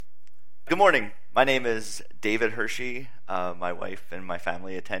Good morning. My name is David Hershey. My wife and my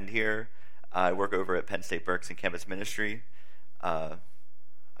family attend here. I work over at Penn State Berks in campus ministry. I'm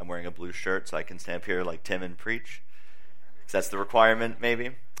wearing a blue shirt so I can stand up here like Tim and preach, because that's the requirement maybe.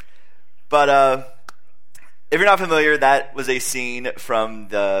 But if you're not familiar, that was a scene from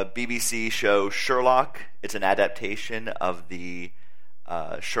the BBC show Sherlock. It's an adaptation of the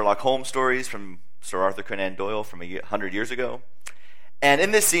Sherlock Holmes stories from Sir Arthur Conan Doyle from 100 years ago. And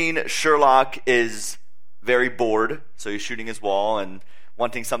in this scene, Sherlock is very bored, so he's shooting his wall and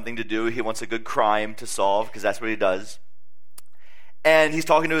wanting something to do. He wants a good crime to solve, because that's what he does. And he's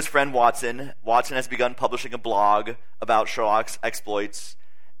talking to his friend Watson. Watson has begun publishing a blog about Sherlock's exploits.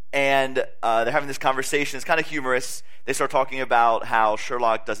 And they're having this conversation. It's kind of humorous. They start talking about how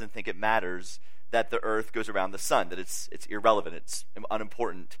Sherlock doesn't think it matters that the Earth goes around the sun, that it's irrelevant, it's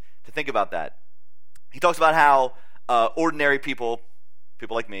unimportant to think about that. He talks about how ordinary people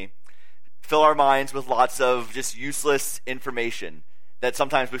like me, fill our minds with lots of just useless information that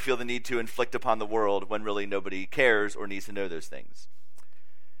sometimes we feel the need to inflict upon the world when really nobody cares or needs to know those things.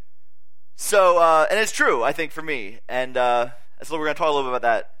 So, and it's true, I think, for me. And that's what we're going to talk a little bit about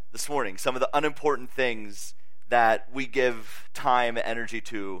that this morning. Some of the unimportant things that we give time and energy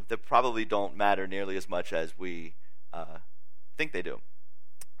to that probably don't matter nearly as much as we think they do.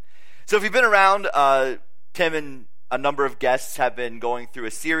 So if you've been around, Tim and a number of guests have been going through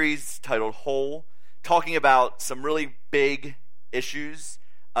a series titled Whole, talking about some really big issues.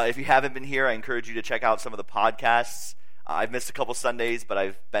 If you haven't been here, I encourage you to check out some of the podcasts. I've missed a couple Sundays, but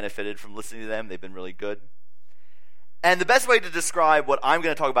I've benefited from listening to them. They've been really good. And the best way to describe what I'm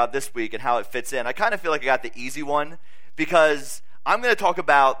going to talk about this week and how it fits in, I kind of feel like I got the easy one, because I'm going to talk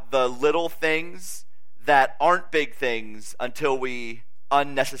about the little things that aren't big things until we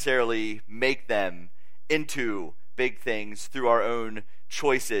unnecessarily make them into big things through our own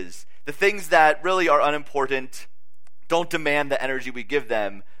choices. The things that really are unimportant don't demand the energy we give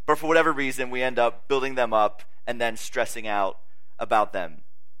them, but for whatever reason we end up building them up and then stressing out about them.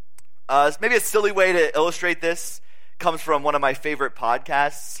 Maybe a silly way to illustrate this comes from one of my favorite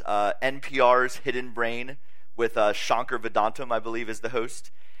podcasts, NPR's Hidden Brain, with Shankar Vedantam, I believe, is the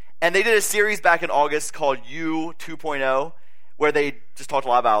host. And they did a series back in August called You 2.0, where they just talked a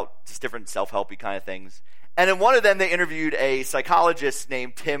lot about just different self-helpy kind of things. And in one of them, they interviewed a psychologist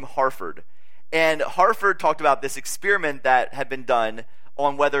named Tim Harford. And Harford talked about this experiment that had been done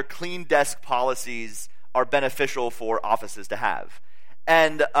on whether clean desk policies are beneficial for offices to have.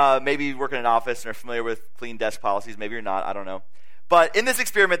 And maybe you work in an office and are familiar with clean desk policies. Maybe you're not. I don't know. But in this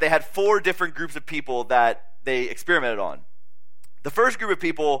experiment, they had 4 different groups of people that they experimented on. The first group of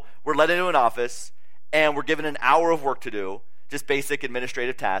people were led into an office and were given an hour of work to do, just basic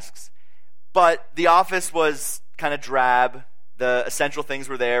administrative tasks. But the office was kind of drab. The essential things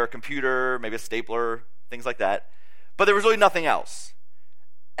were there, a computer, maybe a stapler, things like that. But there was really nothing else.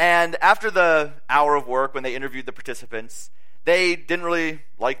 And after the hour of work, when they interviewed the participants, they didn't really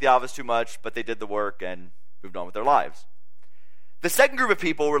like the office too much, but they did the work and moved on with their lives. The second group of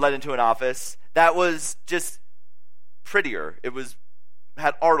people were led into an office that was just prettier. It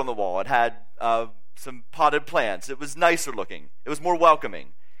had art on the wall. It had some potted plants. It was nicer looking. It was more welcoming.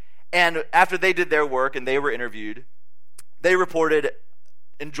 And after they did their work and they were interviewed, they reported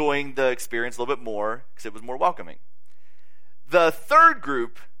enjoying the experience a little bit more because it was more welcoming. The third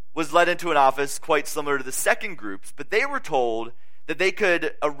group was led into an office quite similar to the second groups, but they were told that they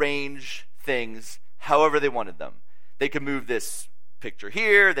could arrange things however they wanted them. They could move this picture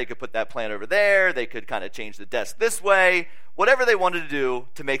here, they could put that plant over there, they could kind of change the desk this way, whatever they wanted to do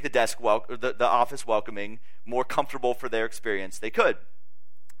to make the office welcoming, more comfortable for their experience, they could.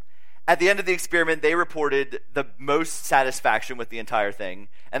 At the end of the experiment, they reported the most satisfaction with the entire thing,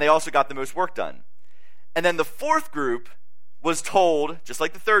 and they also got the most work done. And then the fourth group was told, just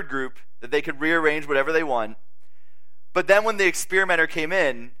like the third group, that they could rearrange whatever they want. But then when the experimenter came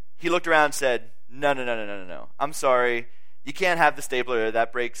in, he looked around and said, No. I'm sorry. You can't have the stapler.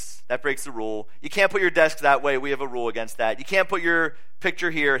 That breaks the rule. You can't put your desk that way. We have a rule against that. You can't put your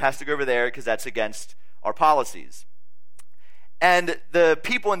picture here. It has to go over there because that's against our policies. And the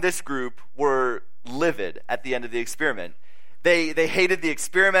people in this group were livid at the end of the experiment. They hated the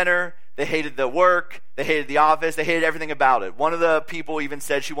experimenter, they hated the work, they hated the office, they hated everything about it. One of the people even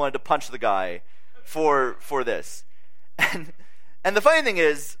said she wanted to punch the guy for this. And the funny thing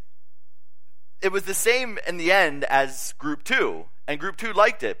is, it was the same in the end as Group 2. And Group 2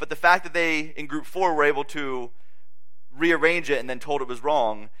 liked it. But the fact that they, in Group 4, were able to rearrange it and then told it was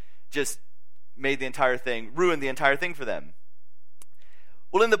wrong just ruined the entire thing for them.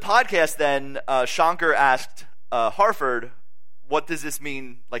 Well, in the podcast then, Shankar asked Harford, what does this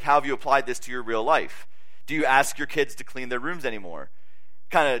mean? Like, how have you applied this to your real life? Do you ask your kids to clean their rooms anymore?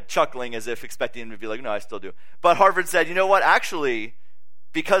 Kind of chuckling as if expecting them to be like, no, I still do. But Harvard said, you know what? Actually,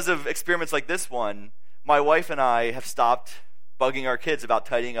 because of experiments like this one, my wife and I have stopped bugging our kids about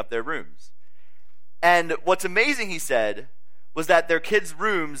tidying up their rooms. And what's amazing, he said, was that their kids'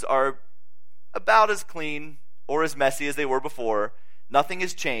 rooms are about as clean or as messy as they were before. Nothing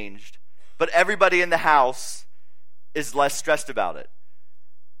has changed. But everybody in the house is less stressed about it.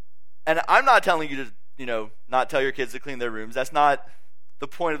 And I'm not telling you to, not tell your kids to clean their rooms. That's not the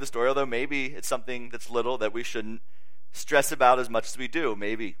point of the story, although maybe it's something that's little that we shouldn't stress about as much as we do.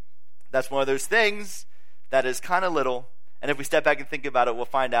 Maybe that's one of those things that is kind of little. And if we step back and think about it, we'll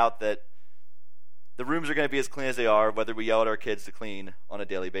find out that the rooms are going to be as clean as they are, whether we yell at our kids to clean on a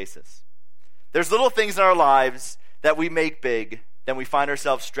daily basis. There's little things in our lives that we make big, then we find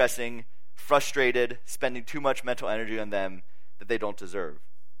ourselves stressing, frustrated, spending too much mental energy on them that they don't deserve.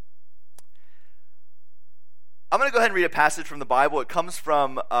 I'm going to go ahead and read a passage from the Bible. It comes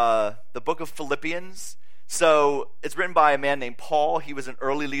from the book of Philippians. So it's written by a man named Paul. He was an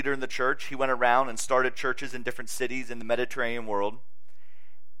early leader in the church. He went around and started churches in different cities in the Mediterranean world.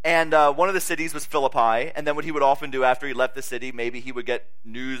 And one of the cities was Philippi. And then what he would often do after he left the city, maybe he would get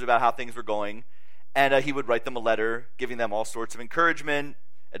news about how things were going. And he would write them a letter, giving them all sorts of encouragement,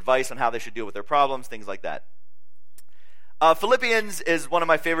 advice on how they should deal with their problems, things like that. Philippians is one of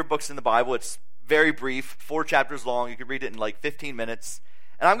my favorite books in the Bible. It's very brief, 4 chapters long. You could read it in like 15 minutes.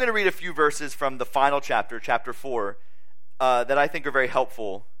 And I'm going to read a few verses from the final chapter, chapter 4, that I think are very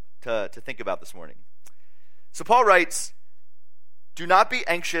helpful to think about this morning. So Paul writes, "Do not be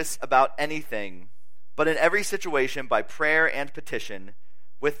anxious about anything, but in every situation by prayer and petition,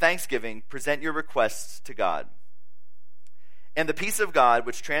 with thanksgiving, present your requests to God. And the peace of God,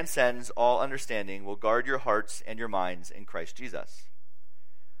 which transcends all understanding, will guard your hearts and your minds in Christ Jesus.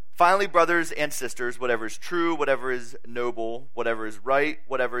 Finally, brothers and sisters, whatever is true, whatever is noble, whatever is right,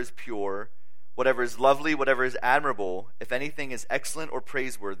 whatever is pure, whatever is lovely, whatever is admirable, if anything is excellent or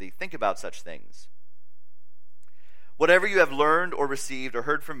praiseworthy, think about such things. Whatever you have learned or received or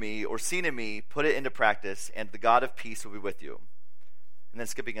heard from me or seen in me, put it into practice, and the God of peace will be with you." And then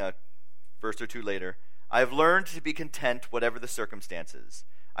skipping a verse or two later, "I have learned to be content whatever the circumstances.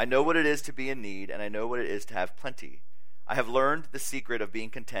 I know what it is to be in need, and I know what it is to have plenty. I have learned the secret of being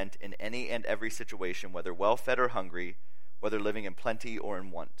content in any and every situation, whether well-fed or hungry, whether living in plenty or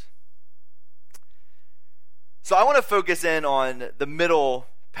in want." So I want to focus in on the middle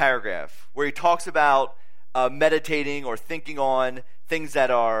paragraph, where he talks about meditating or thinking on things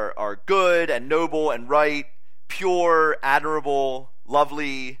that are good and noble and right, pure, admirable,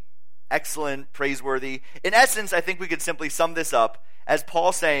 lovely, excellent, praiseworthy. In essence, I think we could simply sum this up as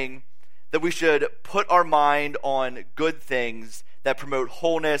Paul saying that we should put our mind on good things that promote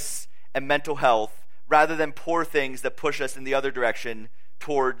wholeness and mental health rather than poor things that push us in the other direction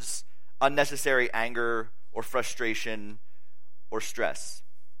towards unnecessary anger or frustration or stress.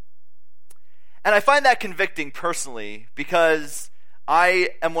 And I find that convicting personally because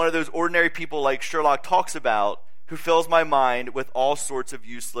I am one of those ordinary people like Sherlock talks about who fills my mind with all sorts of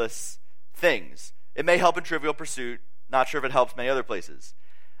useless things. It may help in Trivial Pursuit, not sure if it helps many other places.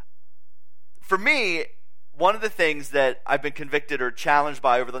 For me, one of the things that I've been convicted or challenged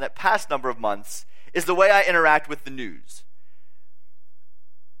by over the past number of months is the way I interact with the news.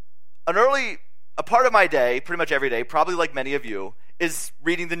 A part of my day, pretty much every day, probably like many of you, is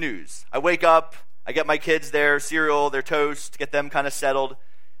reading the news. I wake up, I get my kids their cereal, their toast, get them kind of settled.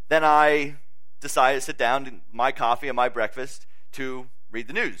 Then I decide to sit down to my coffee and my breakfast to read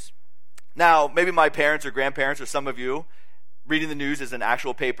the news. Now, maybe my parents or grandparents or some of you, reading the news is an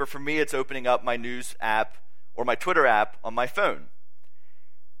actual paper. For me, it's opening up my news app or my Twitter app on my phone.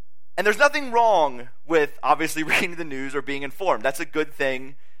 And there's nothing wrong with obviously reading the news or being informed. That's a good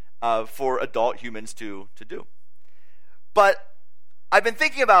thing for adult humans to do. But I've been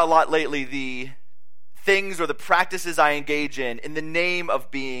thinking about a lot lately the things or the practices I engage in the name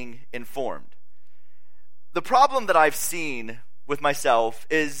of being informed. The problem that I've seen with myself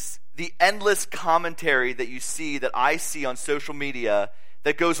is the endless commentary that I see on social media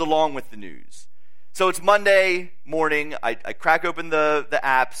that goes along with the news. So it's Monday morning, I crack open the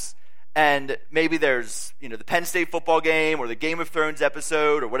apps, and maybe there's the Penn State football game or the Game of Thrones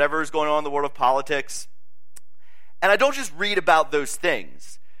episode or whatever is going on in the world of politics. And I don't just read about those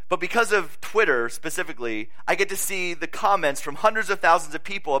things, but because of Twitter specifically, I get to see the comments from hundreds of thousands of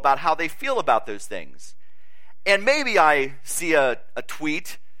people about how they feel about those things. And maybe I see a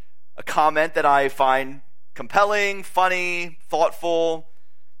tweet, a comment that I find compelling, funny, thoughtful,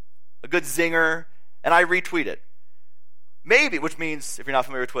 a good zinger, and I retweet it. Maybe, which means, if you're not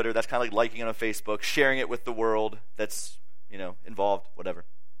familiar with Twitter, that's kind of like liking it on Facebook, sharing it with the world that's, involved, whatever.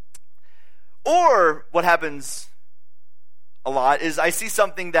 Or what happens a lot is I see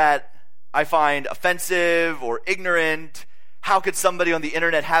something that I find offensive or ignorant. How could somebody on the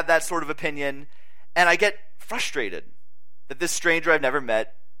internet have that sort of opinion? And I get frustrated that this stranger I've never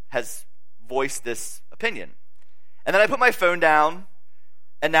met has voiced this opinion. And then I put my phone down,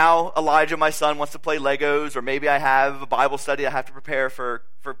 and now Elijah, my son, wants to play Legos, or maybe I have a Bible study I have to prepare for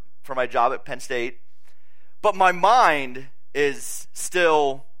my job at Penn State. But my mind is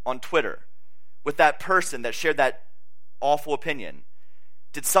still on Twitter with that person that shared that awful opinion.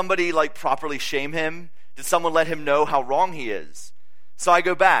 Did somebody properly shame him? Did someone let him know how wrong he is? So I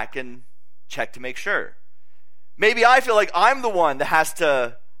go back and check to make sure. Maybe I feel like I'm the one that has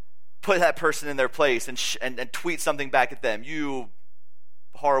to put that person in their place and tweet something back at them. You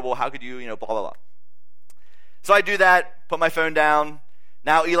horrible, how could you, blah, blah, blah. So I do that, put my phone down.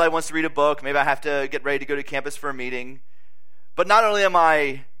 Now Eli wants to read a book. Maybe I have to get ready to go to campus for a meeting. But not only am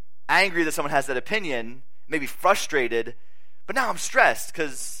I angry that someone has that opinion, maybe frustrated, but now I'm stressed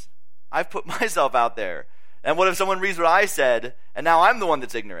because I've put myself out there. And what if someone reads what I said, and now I'm the one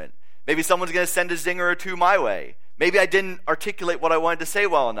that's ignorant? Maybe someone's going to send a zinger or two my way. Maybe I didn't articulate what I wanted to say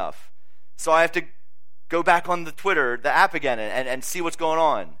well enough. So I have to go back on the app again, and see what's going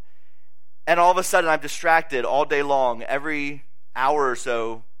on. And all of a sudden, I'm distracted all day long, every hour or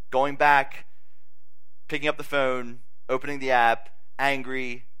so, going back, picking up the phone, opening the app,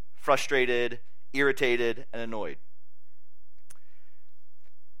 angry, frustrated, irritated, and annoyed.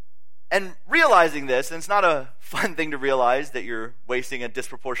 And realizing this, and it's not a fun thing to realize that you're wasting a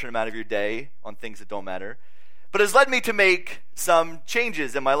disproportionate amount of your day on things that don't matter, but has led me to make some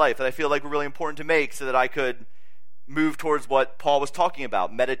changes in my life that I feel like were really important to make so that I could move towards what Paul was talking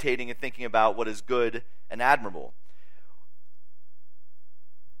about, meditating and thinking about what is good and admirable.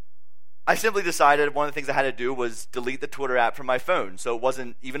 I simply decided one of the things I had to do was delete the Twitter app from my phone, so it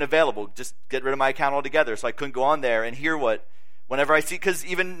wasn't even available. Just get rid of my account altogether, so I couldn't go on there and hear whenever I see, because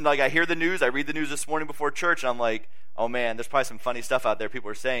even I hear the news, I read the news this morning before church, and I'm like, oh man, there's probably some funny stuff out there. People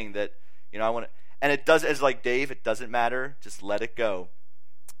are saying that, I want to, and it does, it's like, Dave, it doesn't matter, just let it go.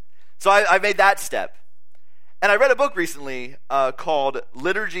 So I made that step. And I read a book recently called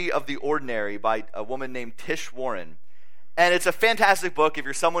Liturgy of the Ordinary by a woman named Tish Warren. And it's a fantastic book if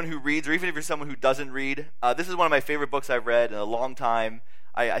you're someone who reads, or even if you're someone who doesn't read. This is one of my favorite books I've read in a long time.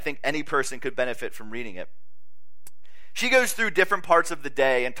 I think any person could benefit from reading it. She goes through different parts of the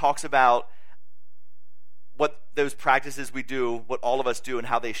day and talks about what those practices we do, what all of us do, and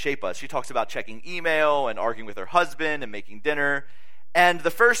how they shape us. She talks about checking email and arguing with her husband and making dinner. And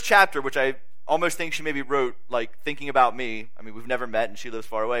the first chapter, which I almost think she maybe wrote thinking about me. I mean, we've never met and she lives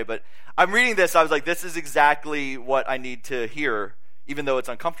far away, but I'm reading this, I was like, this is exactly what I need to hear, even though it's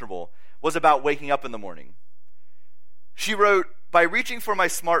uncomfortable, was about waking up in the morning. She wrote, by reaching for my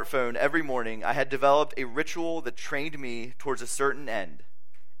smartphone every morning, I had developed a ritual that trained me towards a certain end: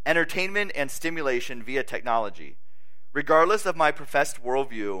 entertainment and stimulation via technology. Regardless of my professed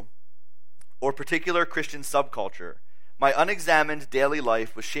worldview or particular Christian subculture, my unexamined daily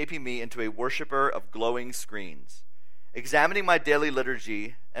life was shaping me into a worshiper of glowing screens. Examining my daily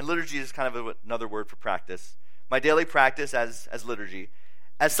liturgy, and liturgy is kind of another word for practice, my daily practice as liturgy,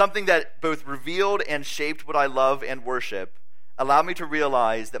 as something that both revealed and shaped what I love and worship, allowed me to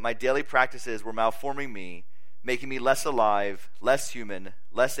realize that my daily practices were malforming me, making me less alive, less human,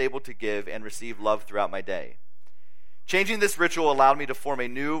 less able to give and receive love throughout my day. Changing this ritual allowed me to form a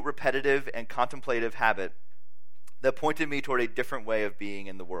new, repetitive, and contemplative habit that pointed me toward a different way of being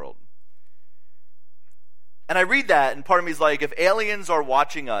in the world. And I read that, and part of me is like, if aliens are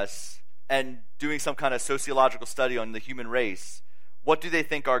watching us and doing some kind of sociological study on the human race, what do they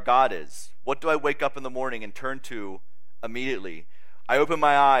think our God is? What do I wake up in the morning and turn to immediately? I open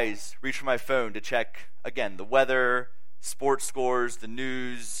my eyes, reach for my phone to check, again, the weather, sports scores, the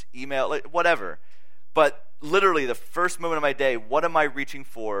news, email, whatever. But literally, the first moment of my day, what am I reaching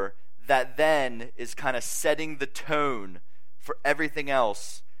for that then is kind of setting the tone for everything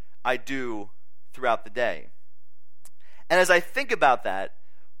else I do throughout the day? And as I think about that,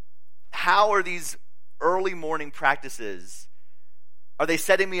 how are these early morning practices, are they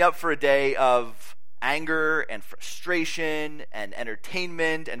setting me up for a day of anger and frustration and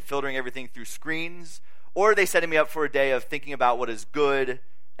entertainment and filtering everything through screens? Or are they setting me up for a day of thinking about what is good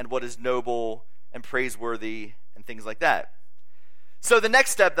and what is noble and praiseworthy and things like that? So the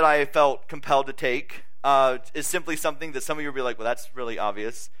next step that I felt compelled to take is simply something that some of you will be like, well, that's really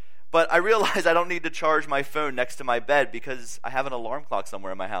obvious. But I realize I don't need to charge my phone next to my bed because I have an alarm clock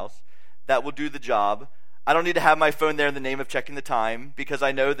somewhere in my house that will do the job. I don't need to have my phone there in the name of checking the time, because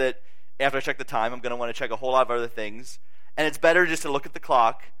I know that after I check the time, I'm going to want to check a whole lot of other things. And it's better just to look at the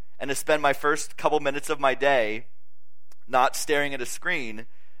clock and to spend my first couple minutes of my day not staring at a screen,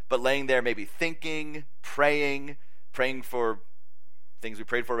 but laying there maybe thinking, praying for things we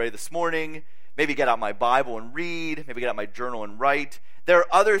prayed for already this morning, maybe get out my Bible and read, maybe get out my journal and write. There are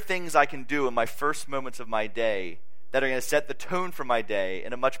other things I can do in my first moments of my day that are going to set the tone for my day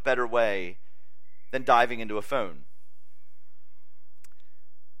in a much better way than diving into a phone.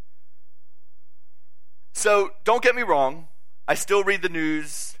 So don't get me wrong, I still read the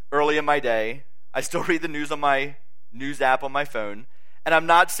news early in my day. I still read the news on my news app on my phone. And I'm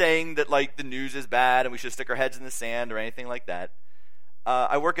not saying that like the news is bad and we should stick our heads in the sand or anything like that.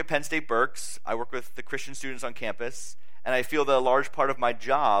 I work at Penn State Berks. I work with the Christian students on campus, and I feel that a large part of my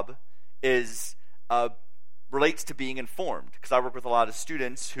job is relates to being informed, because I work with a lot of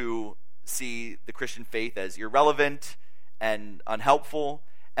students who see the Christian faith as irrelevant and unhelpful,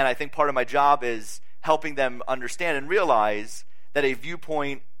 and I think part of my job is helping them understand and realize that a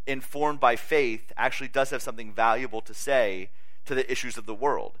viewpoint informed by faith actually does have something valuable to say to the issues of the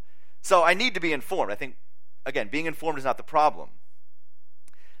world. So I need to be informed. I think, again, being informed is not the problem.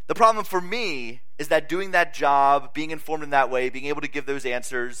 The problem for me is that doing that job, being informed in that way, being able to give those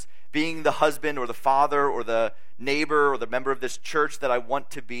answers, being the husband or the father or the neighbor or the member of this church that I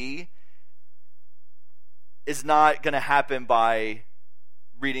want to be, is not going to happen by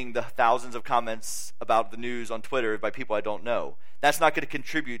reading the thousands of comments about the news on Twitter by people I don't know. That's not going to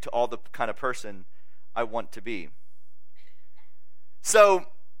contribute to all the kind of person I want to be. So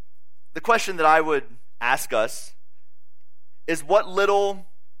the question that I would ask us is, what little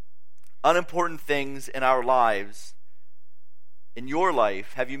unimportant things in our lives, in your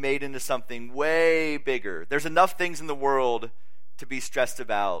life, have you made into something way bigger? There's enough things in the world to be stressed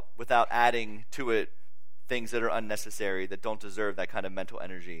about without adding to it things that are unnecessary, that don't deserve that kind of mental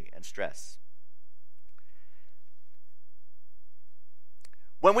energy and stress.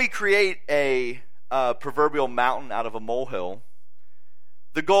 When we create a proverbial mountain out of a molehill,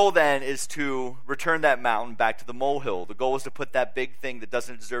 the goal then is to return that mountain back to the molehill. The goal is to put that big thing that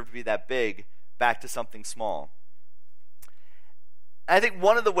doesn't deserve to be that big back to something small. And I think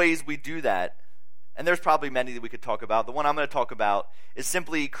one of the ways we do that, and there's probably many that we could talk about, the one I'm going to talk about is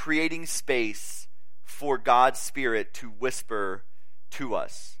simply creating space for God's Spirit to whisper to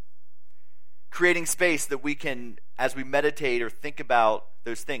us. Creating space that we can, as we meditate or think about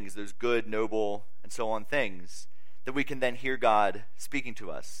those things, those good, noble, and so on things, that we can then hear God speaking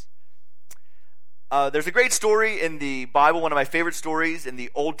to us. There's a great story in the Bible, one of my favorite stories in the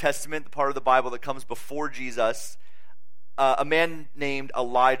Old Testament, the part of the Bible that comes before Jesus, a man named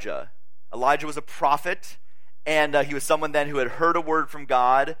Elijah. Elijah was a prophet, and he was someone then who had heard a word from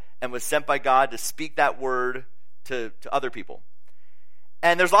God and was sent by God to speak that word to other people.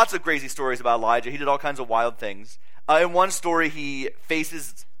 And there's lots of crazy stories about Elijah. He did all kinds of wild things. In one story, he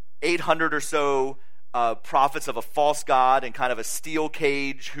faces 800 or so prophets of a false god in kind of a steel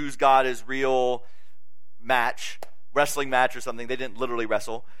cage, whose God is real wrestling match or something. They didn't literally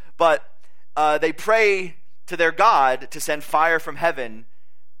wrestle. But they pray to their God to send fire from heaven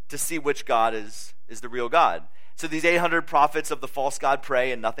to see which God is the real God. So these 800 prophets of the false god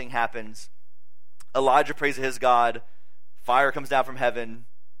pray, and nothing happens. Elijah prays to his God. Fire comes down from heaven.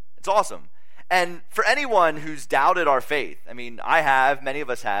 It's awesome. And for anyone who's doubted our faith, I mean, I have, many of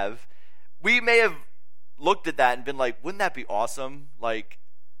us have, we may have looked at that and been like, wouldn't that be awesome? Like,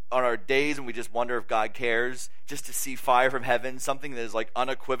 on our days when we just wonder if God cares, just to see fire from heaven, something that is like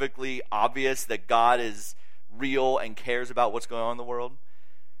unequivocally obvious that God is real and cares about what's going on in the world.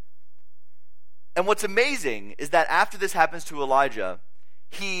 And what's amazing is that after this happens to Elijah,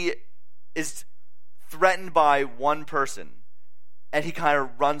 he is threatened by one person, and he kind of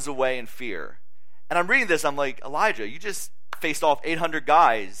runs away in fear. And I'm reading this, I'm like, Elijah, you just faced off 800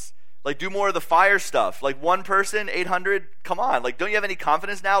 guys. Like, do more of the fire stuff. Like, one person, 800, come on. Like, don't you have any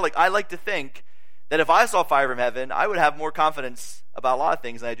confidence now? Like, I like to think that if I saw fire from heaven, I would have more confidence about a lot of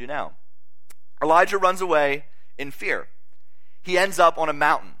things than I do now. Elijah runs away in fear. He ends up on a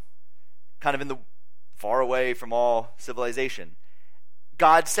mountain, kind of in the far away from all civilization.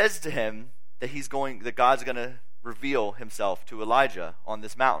 God says to him that God's going to reveal himself to Elijah on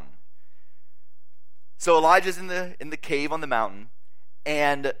this mountain. So Elijah's in the cave on the mountain,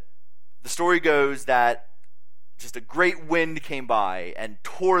 and the story goes that just a great wind came by and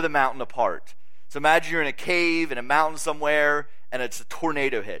tore the mountain apart. So imagine you're in a cave in a mountain somewhere, and it's a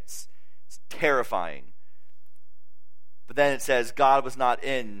tornado hits. It's terrifying. But then it says God was not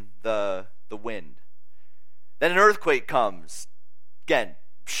in the wind. Then an earthquake comes. Again,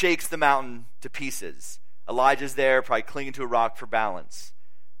 shakes the mountain to pieces. Elijah's there, probably clinging to a rock for balance.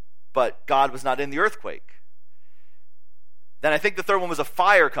 But God was not in the earthquake. Then I think the third one was a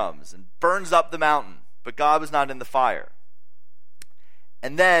fire comes and burns up the mountain, but God was not in the fire.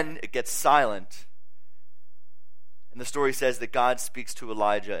 And then it gets silent, and the story says that God speaks to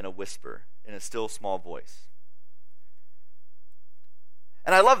Elijah in a whisper, in a still small voice.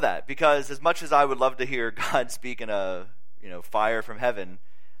 And I love that, because as much as I would love to hear God speak in a fire from heaven,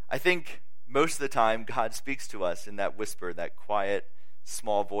 I think most of the time God speaks to us in that whisper, that quiet,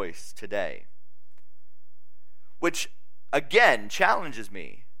 small voice today. Which, again, challenges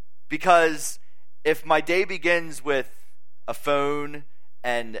me, because if my day begins with a phone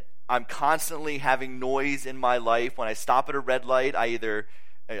and I'm constantly having noise in my life, when I stop at a red light, I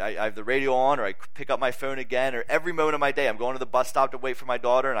have the radio on, or I pick up my phone again, or every moment of my day, I'm going to the bus stop to wait for my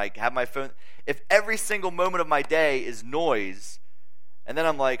daughter, and I have my phone. If every single moment of my day is noise, and then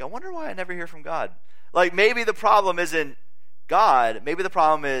I'm like, I wonder why I never hear from God. Like, maybe the problem isn't God. Maybe the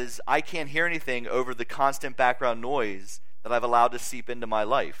problem is I can't hear anything over the constant background noise that I've allowed to seep into my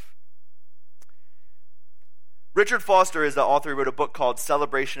life. Richard Foster is the author. He wrote a book called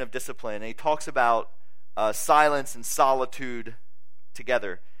Celebration of Discipline, and he talks about silence and solitude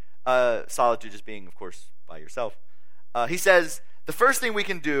together. Solitude just being, of course, by yourself. He says, the first thing we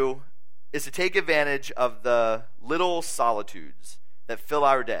can do is to take advantage of the little solitudes that fill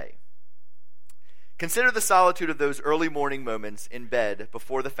our day. Consider the solitude of those early morning moments in bed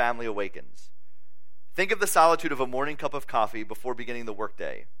before the family awakens. Think of the solitude of a morning cup of coffee before beginning the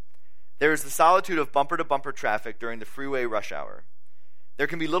workday. There is the solitude of bumper-to-bumper traffic during the freeway rush hour. There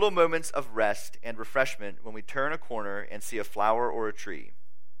can be little moments of rest and refreshment when we turn a corner and see a flower or a tree.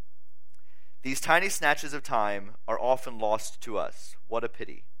 These tiny snatches of time are often lost to us. What a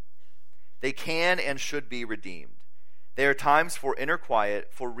pity. They can and should be redeemed. They are times for inner quiet,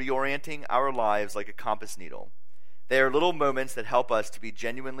 for reorienting our lives like a compass needle. They are little moments that help us to be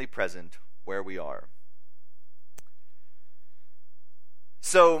genuinely present where we are.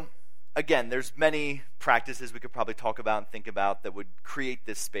 So, again, there's many practices we could probably talk about and think about that would create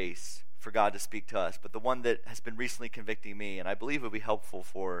this space for God to speak to us. But the one that has been recently convicting me, and I believe would be helpful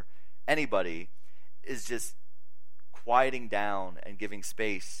for anybody, is just quieting down and giving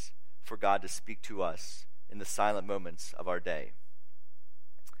space for God to speak to us in the silent moments of our day.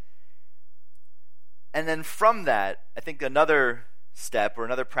 And then from that, I think another step or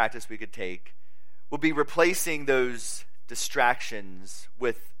another practice we could take would be replacing those distractions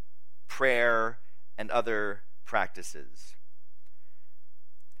with prayer and other practices.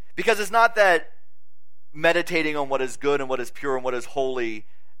 Because it's not that meditating on what is good and what is pure and what is holy,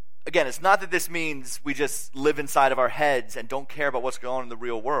 again, it's not that this means we just live inside of our heads and don't care about what's going on in the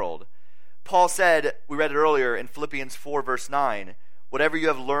real world. Paul said, we read it earlier in Philippians 4 verse 9, whatever you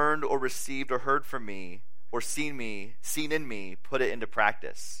have learned or received or heard from me or seen in me, put it into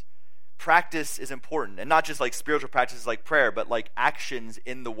practice. Practice is important, and not just like spiritual practices like prayer, but like actions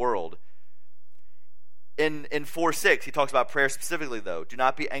in the world. In 4:6, he talks about prayer specifically, though. Do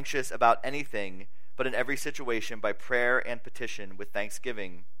not be anxious about anything, but in every situation, by prayer and petition with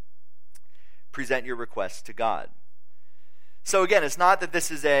thanksgiving, present your requests to God. So again, it's not that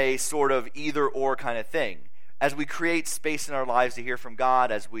this is a sort of either-or kind of thing. As we create space in our lives to hear from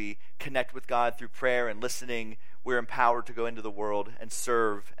God, as we connect with God through prayer and listening, we're empowered to go into the world and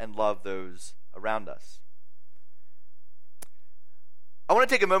serve and love those around us. I want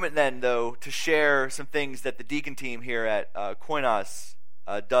to take a moment then, though, to share some things that the deacon team here at Koinos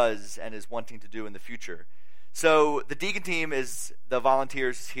does and is wanting to do in the future. So the deacon team is the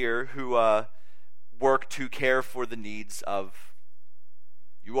volunteers here who work to care for the needs of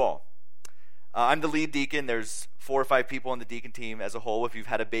you all. I'm the lead deacon. There's 4 or 5 people on the deacon team as a whole. If you've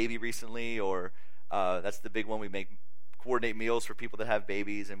had a baby recently, or that's the big one, we coordinate meals for people that have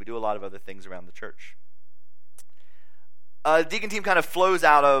babies, and we do a lot of other things around the church. The deacon team kind of flows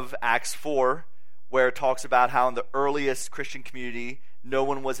out of Acts 4, where it talks about how in the earliest Christian community, no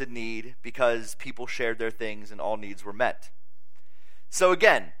one was in need because people shared their things and all needs were met. So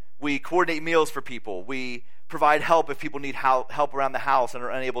again, we coordinate meals for people. We provide help if people need help around the house and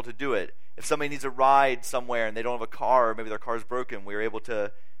are unable to do it. If somebody needs a ride somewhere and they don't have a car, or maybe their car is broken, we are able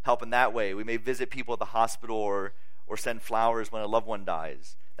to help in that way. We may visit people at the hospital or send flowers when a loved one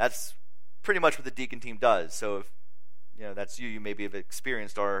dies. That's pretty much what the deacon team does. So if that's you maybe have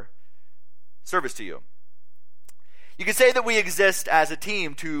experienced our service to you. You could say that we exist as a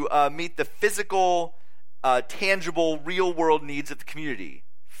team to meet the physical, tangible, real-world needs of the community.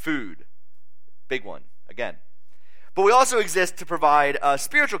 Food, big one, again. But we also exist to provide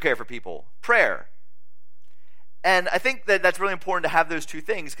spiritual care for people, prayer. And I think that that's really important to have those two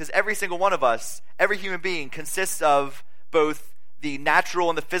things, because every single one of us, every human being, consists of both the natural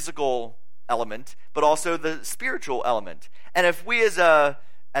and the physical element, but also the spiritual element. And if we as a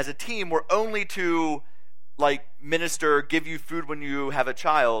team were only to minister, give you food when you have a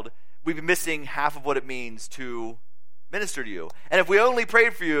child, we'd be missing half of what it means to minister to you. And if we only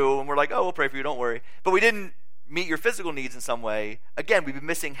prayed for you and we're like, oh, we'll pray for you, don't worry, but we didn't meet your physical needs in some way, again, we'd be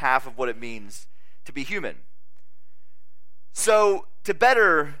missing half of what it means to be human. So to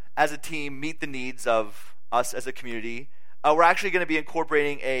better, as a team, meet the needs of us as a community, we're actually going to be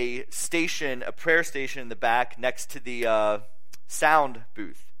incorporating a prayer station in the back next to the sound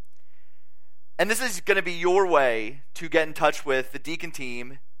booth. And this is going to be your way to get in touch with the deacon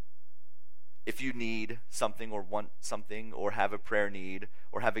team if you need something or want something or have a prayer need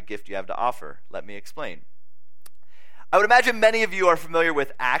or have a gift you have to offer. Let me explain. I would imagine many of you are familiar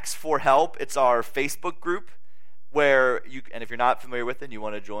with Acts for Help. It's our Facebook group where and if you're not familiar with it and you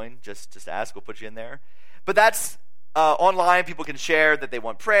want to join, just ask, we'll put you in there. But that's online. People can share that they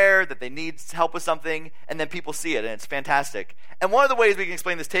want prayer, that they need help with something, and then people see it, and it's fantastic. And one of the ways we can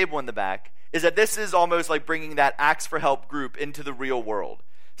explain this table in the back is that this is almost like bringing that Acts for Help group into the real world.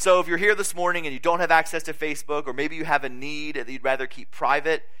 So if you're here this morning and you don't have access to Facebook, or maybe you have a need that you'd rather keep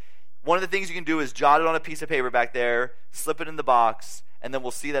private, one of the things you can do is jot it on a piece of paper back there, slip it in the box, and then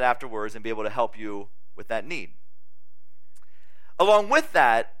we'll see that afterwards and be able to help you with that need. Along with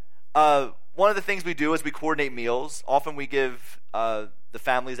that, one of the things we do is we coordinate meals. Often we give the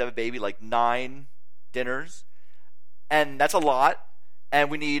families that have a baby 9 dinners, and that's a lot,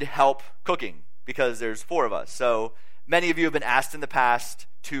 and we need help cooking because there's 4 of us. So many of you have been asked in the past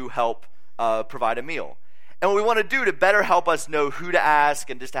to help provide a meal. And what we want to do to better help us know who to ask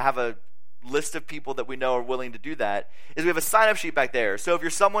and just to have a list of people that we know are willing to do that is we have a sign-up sheet back there. So if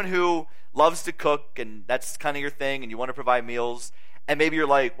you're someone who loves to cook and that's kind of your thing and you want to provide meals, and maybe you're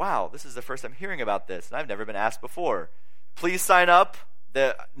like, wow, this is the first time hearing about this and I've never been asked before, please sign up.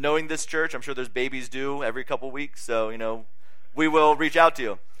 Knowing this church, I'm sure there's babies due every couple weeks, so we will reach out to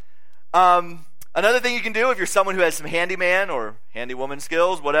you. Another thing you can do if you're someone who has some handyman or handywoman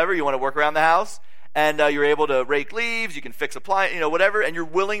skills, whatever, you want to work around the house, and you're able to rake leaves, you can fix appliances, whatever, and you're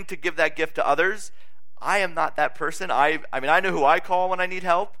willing to give that gift to others. I am not that person. I know who I call when I need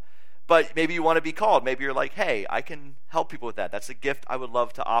help, but maybe you want to be called. Maybe you're like, hey, I can help people with that. That's a gift I would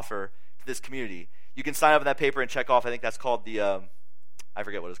love to offer to this community. You can sign up on that paper and check off. I think that's called the, I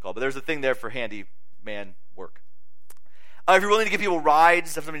forget what it's called, but there's a thing there for handyman work. If you're willing to give people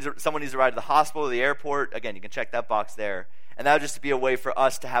rides, if someone needs a ride to the hospital or the airport, again, you can check that box there. And that would just be a way for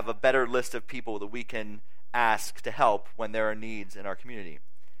us to have a better list of people that we can ask to help when there are needs in our community.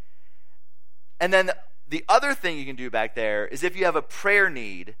 And then the other thing you can do back there is if you have a prayer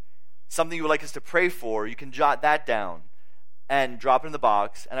need, something you would like us to pray for, you can jot that down and drop it in the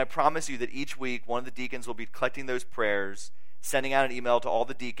box. And I promise you that each week, one of the deacons will be collecting those prayers, sending out an email to all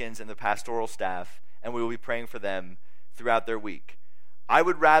the deacons and the pastoral staff, and we will be praying for them throughout their week. I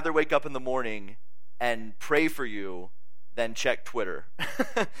would rather wake up in the morning and pray for you than check Twitter.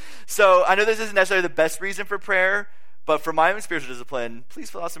 So I know this isn't necessarily the best reason for prayer, but for my own spiritual discipline, please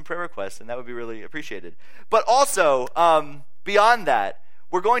fill out some prayer requests, and that would be really appreciated. But also, beyond that,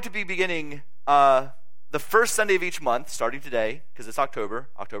 we're going to be beginning the first Sunday of each month, starting today, because it's October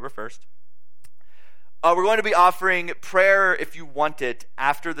 1st. We're going to be offering prayer, if you want it,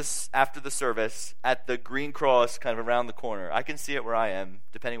 after the service at the Green Cross kind of around the corner. I can see it where I am.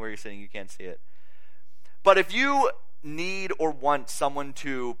 Depending where you're sitting, you can't see it. But if you need or want someone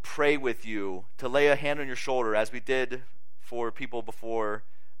to pray with you, to lay a hand on your shoulder, as we did for people before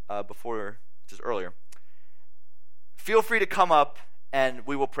just earlier, feel free to come up and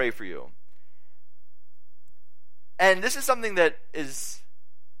we will pray for you. And this is something that is,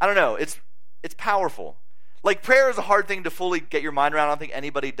 I don't know, it's powerful. Prayer is a hard thing to fully get your mind around. I don't think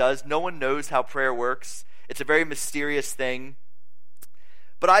anybody does. No one knows how prayer works. It's a very mysterious thing.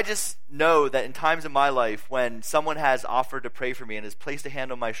 But I just know that in times in my life when someone has offered to pray for me and has placed a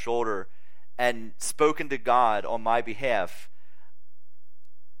hand on my shoulder and spoken to God on my behalf,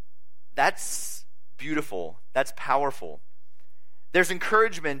 that's beautiful. That's powerful. There's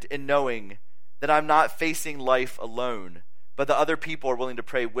encouragement in knowing that I'm not facing life alone, but that other people are willing to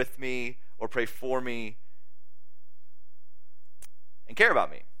pray with me or pray for me and care about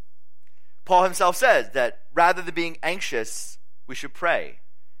me. Paul himself says that rather than being anxious, we should pray.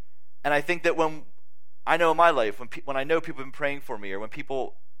 And I think that when I know in my life, when I know people have been praying for me, or when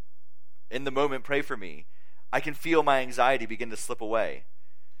people in the moment pray for me, I can feel my anxiety begin to slip away.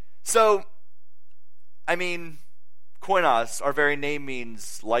 So, Koinos, our very name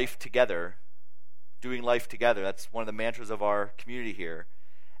means life together. doing life together. That's one of the mantras of our community here.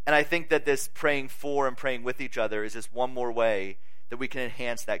 And I think that this praying for and praying with each other is just one more way that we can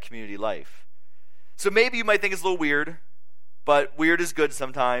enhance that community life. So maybe you might think it's a little weird, but weird is good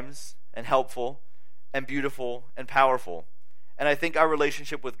sometimes, and helpful, and beautiful, and powerful. And I think our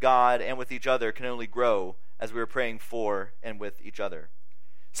relationship with God and with each other can only grow as we are praying for and with each other.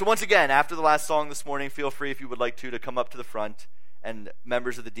 So once again, after the last song this morning, feel free, if you would like to come up to the front, and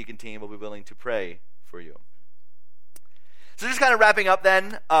members of the deacon team will be willing to pray for you. So just kind of wrapping up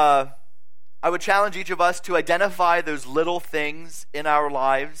then, I would challenge each of us to identify those little things in our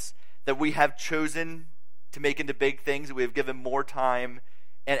lives that we have chosen to make into big things, that we have given more time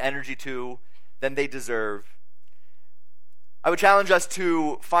and energy to than they deserve. I would challenge us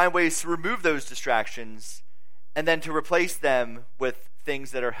to find ways to remove those distractions and then to replace them with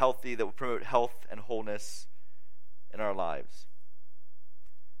things that are healthy, that will promote health and wholeness in our lives.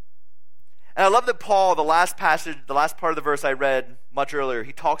 And I love that Paul, the last part of the verse I read much earlier,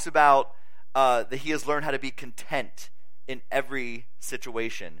 he talks about that he has learned how to be content in every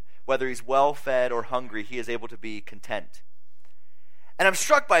situation. Whether he's well-fed or hungry, he is able to be content. And I'm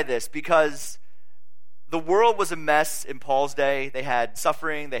struck by this because the world was a mess in Paul's day. They had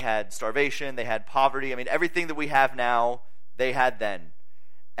suffering, they had starvation, they had poverty. I mean, everything that we have now, they had then.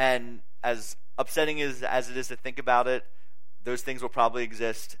 And as upsetting as it is to think about it, those things will probably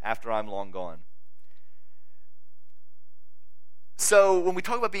exist after I'm long gone. So when we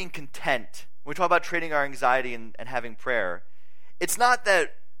talk about being content, when we talk about trading our anxiety and having prayer, it's not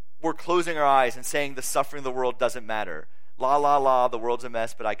that we're closing our eyes and saying the suffering of the world doesn't matter. La, la, la, the world's a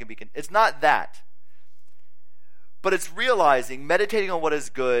mess, but I can be content. It's not that. But it's realizing, meditating on what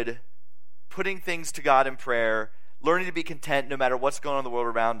is good, putting things to God in prayer, learning to be content no matter what's going on in the world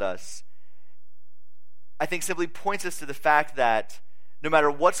around us, I think simply points us to the fact that no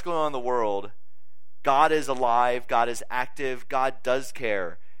matter what's going on in the world, God is alive, God is active, God does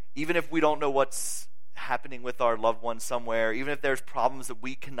care. Even if we don't know what's happening with our loved ones somewhere, even if there's problems that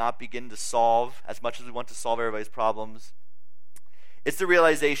we cannot begin to solve as much as we want to solve everybody's problems, it's the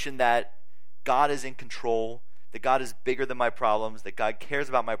realization that God is in control, that God is bigger than my problems, that God cares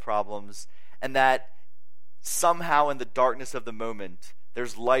about my problems, and that somehow in the darkness of the moment,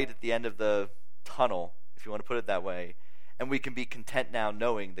 there's light at the end of the tunnel, if you want to put it that way, and we can be content now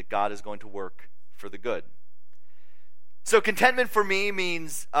knowing that God is going to work for the good. So contentment for me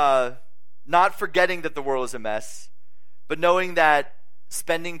means not forgetting that the world is a mess, but knowing that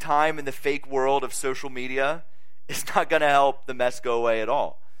spending time in the fake world of social media is not going to help the mess go away at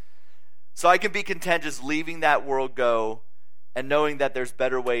all. So I can be content just leaving that world go and knowing that there's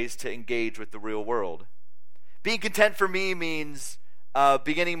better ways to engage with the real world. Being content for me means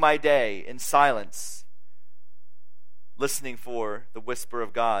beginning my day in silence, listening for the whisper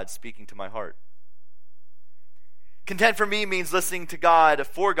of God speaking to my heart. Content for me means listening to God,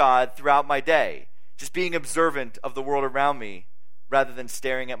 for God, throughout my day, just being observant of the world around me rather than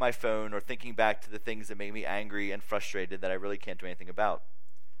staring at my phone or thinking back to the things that make me angry and frustrated that I really can't do anything about.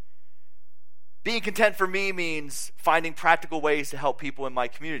 Being content for me means finding practical ways to help people in my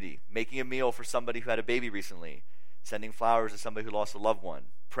community, making a meal for somebody who had a baby recently, sending flowers to somebody who lost a loved one,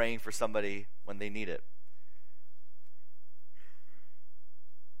 praying for somebody when they need it.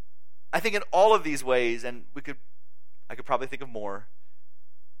 I think in all of these ways, and I could probably think of more,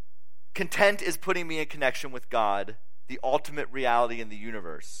 content is putting me in connection with God, the ultimate reality in the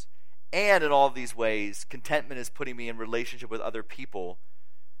universe. And in all of these ways, contentment is putting me in relationship with other people,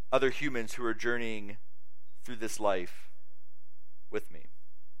 other humans who are journeying through this life with me.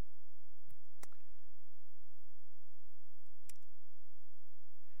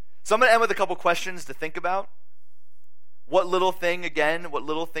 So I'm going to end with a couple questions to think about. What little thing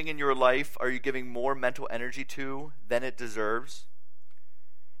in your life are you giving more mental energy to than it deserves?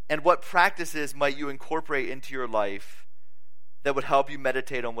 And what practices might you incorporate into your life that would help you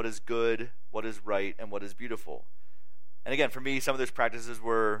meditate on what is good, what is right, and what is beautiful? And again, for me, some of those practices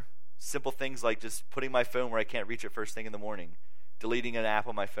were simple things like just putting my phone where I can't reach it first thing in the morning, deleting an app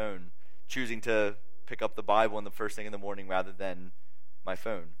on my phone, choosing to pick up the Bible in the first thing in the morning rather than my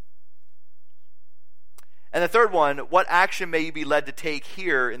phone. And the third one, what action may you be led to take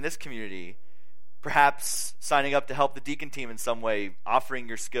here in this community? Perhaps signing up to help the deacon team in some way, offering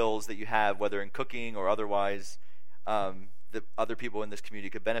your skills that you have, whether in cooking or otherwise, that other people in this community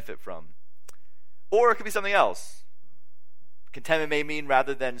could benefit from. Or it could be something else. Contentment may mean,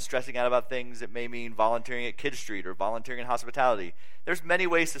 rather than stressing out about things, it may mean volunteering at Kid Street or volunteering in hospitality. There's many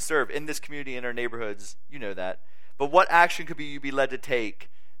ways to serve in this community, in our neighborhoods. You know that. But what action could you be led to take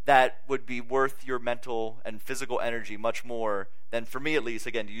that would be worth your mental and physical energy much more than, for me at least,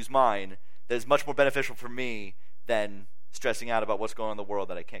 again, to use mine, that is much more beneficial for me than stressing out about what's going on in the world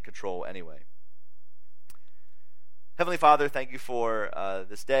that I can't control anyway. Heavenly Father, thank you for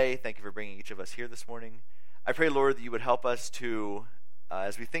this day. Thank you for bringing each of us here this morning. I pray, Lord, that you would help us to,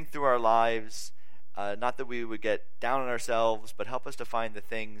 as we think through our lives, not that we would get down on ourselves, but help us to find the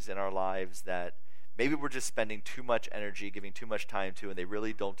things in our lives that maybe we're just spending too much energy, giving too much time to, and they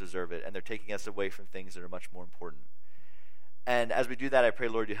really don't deserve it, and they're taking us away from things that are much more important. And as we do that, I pray,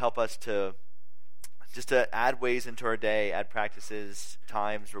 Lord, you help us to add ways into our day, add practices,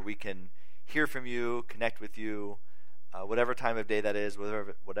 times where we can hear from you, connect with you, whatever time of day that is,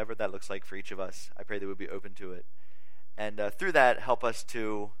 whatever that looks like for each of us. I pray that we'll be open to it. And through that, help us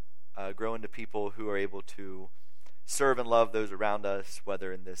to grow into people who are able to serve and love those around us,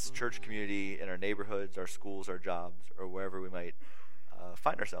 whether in this church community, in our neighborhoods, our schools, our jobs, or wherever we might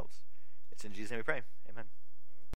find ourselves. It's in Jesus' name we pray.